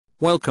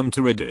Welcome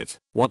to Reddit.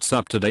 What's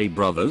up today,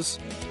 brothers?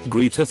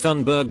 Greta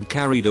Thunberg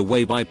carried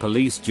away by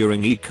police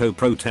during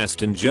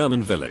eco-protest in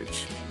German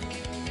village.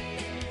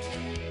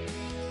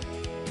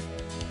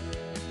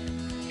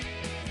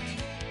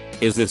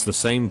 Is this the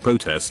same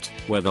protest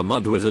where the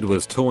mud wizard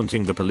was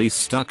taunting the police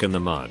stuck in the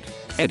mud?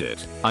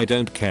 Edit. I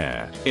don't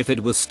care if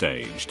it was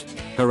staged.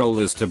 Her role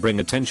is to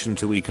bring attention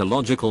to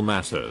ecological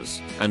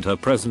matters, and her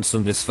presence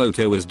in this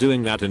photo is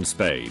doing that in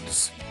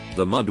spades.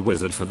 The Mud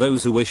Wizard for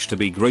those who wish to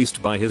be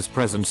graced by his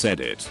presence.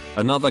 Edit.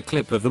 Another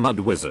clip of the Mud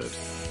Wizard.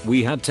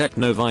 We had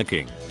Techno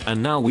Viking,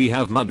 and now we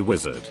have Mud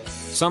Wizard.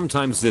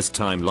 Sometimes this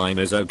timeline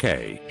is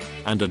okay.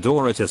 And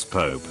Adoratus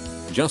Pope.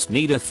 Just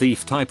need a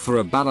thief type for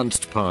a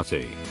balanced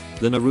party.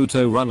 The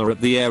Naruto runner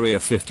at the Area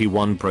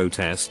 51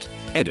 protest.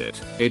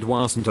 Edit. It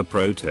wasn't a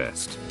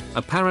protest.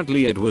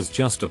 Apparently it was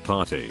just a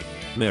party.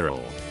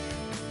 meirl.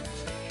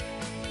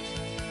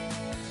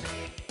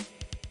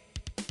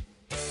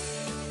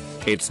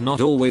 It's not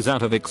always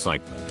out of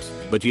excitement,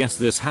 but yes,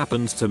 this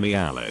happens to me.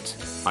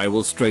 I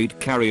will straight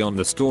carry on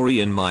the story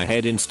in my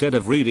head instead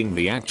of reading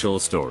the actual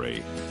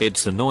story.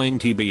 It's annoying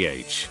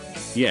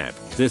tbh. Yep,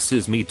 this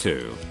is me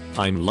too.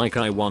 I'm like,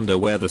 I wonder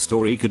where the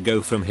story could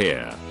go from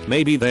here.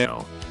 Maybe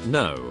they'll.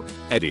 No,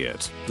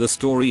 idiot. The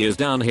story is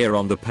down here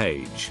on the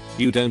page.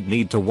 You don't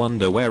need to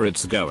wonder where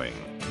it's going.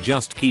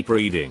 Just keep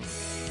reading.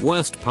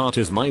 Worst part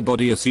is my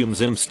body assumes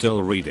I'm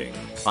still reading.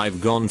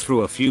 I've gone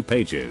through a few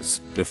pages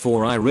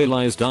before I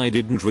realized I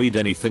didn't read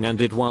anything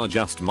and it was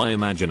just my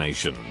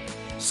imagination.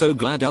 So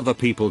glad other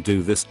people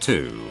do this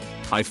too.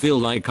 I feel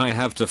like I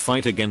have to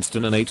fight against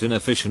an innate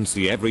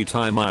inefficiency every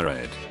time I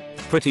read.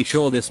 Pretty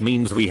sure this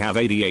means we have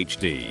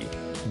ADHD.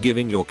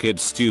 Giving your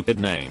kids stupid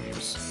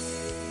names.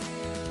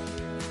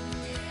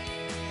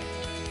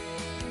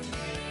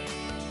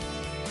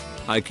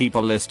 I keep a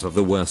list of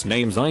the worst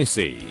names I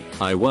see.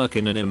 I work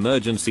in an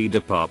emergency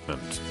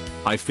department.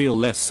 I feel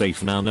less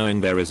safe now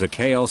knowing there is a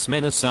chaos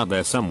menace out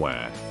there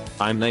somewhere.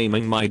 I'm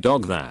naming my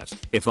dog that,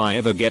 if I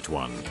ever get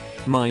one.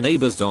 My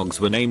neighbor's dogs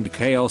were named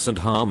Chaos and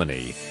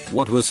Harmony.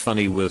 What was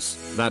funny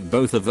was that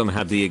both of them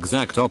had the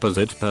exact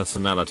opposite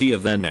personality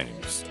of their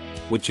names,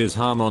 which is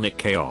Harmonic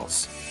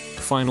Chaos.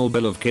 Final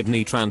bill of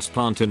kidney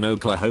transplant in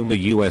Oklahoma,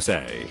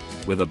 USA,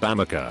 with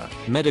Obamacare,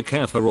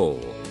 Medicare for all.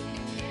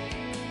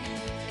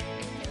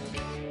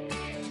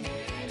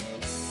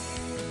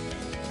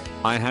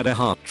 I had a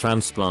heart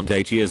transplant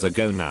 8 years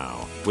ago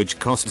now, which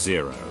cost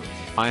 $0.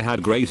 I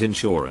had great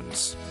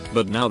insurance,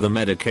 but now the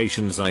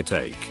medications I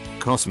take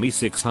cost me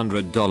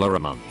 $600 a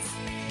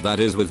month. That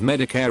is with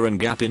Medicare and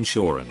gap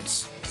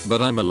insurance. But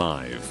I'm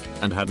alive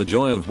and had the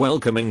joy of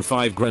welcoming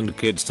 5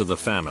 grandkids to the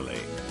family.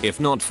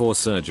 If not for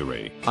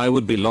surgery, I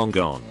would be long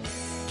gone.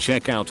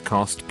 Check out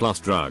Cost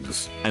Plus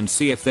Drugs and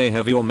see if they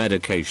have your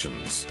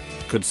medications.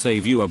 Could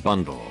save you a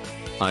bundle.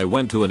 I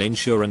went to an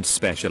insurance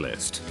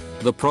specialist.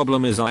 The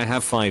problem is I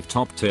have 5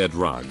 top tier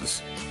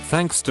drugs.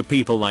 Thanks to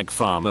people like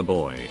Farmer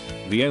Boy.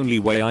 The only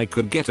way I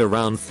could get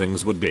around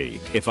things would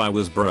be if I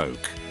was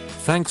broke.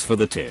 Thanks for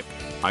the tip.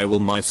 I will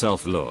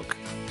myself look.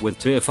 With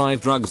tier 5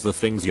 drugs, the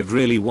things you'd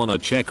really wanna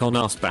check on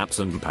are SPAPs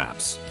and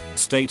PAPs.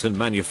 State and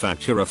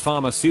manufacturer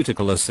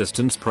pharmaceutical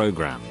assistance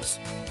programs.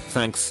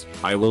 Thanks,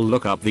 I will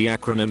look up the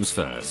acronyms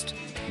first.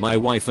 My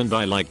wife and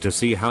I like to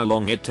see how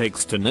long it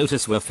takes to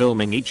notice we're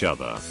filming each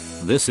other.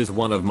 This is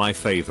one of my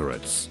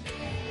favorites.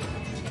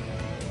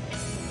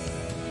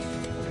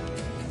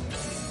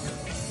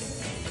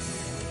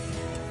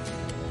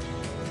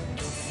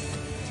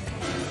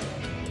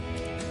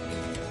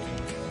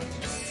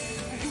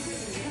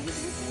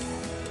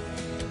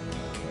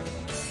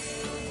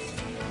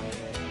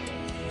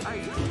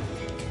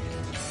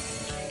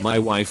 My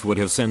wife would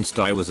have sensed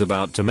I was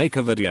about to make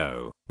a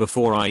video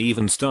before I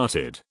even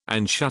started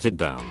and shut it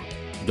down.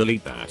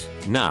 Delete that.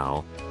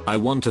 Now, I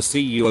want to see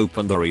you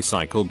open the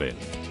recycle bin.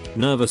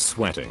 Nervous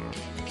sweating.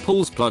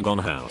 Pulls plug on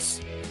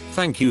house.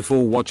 Thank you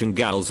for watching,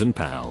 gals and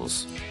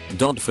pals.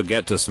 Don't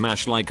forget to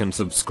smash like and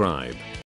subscribe.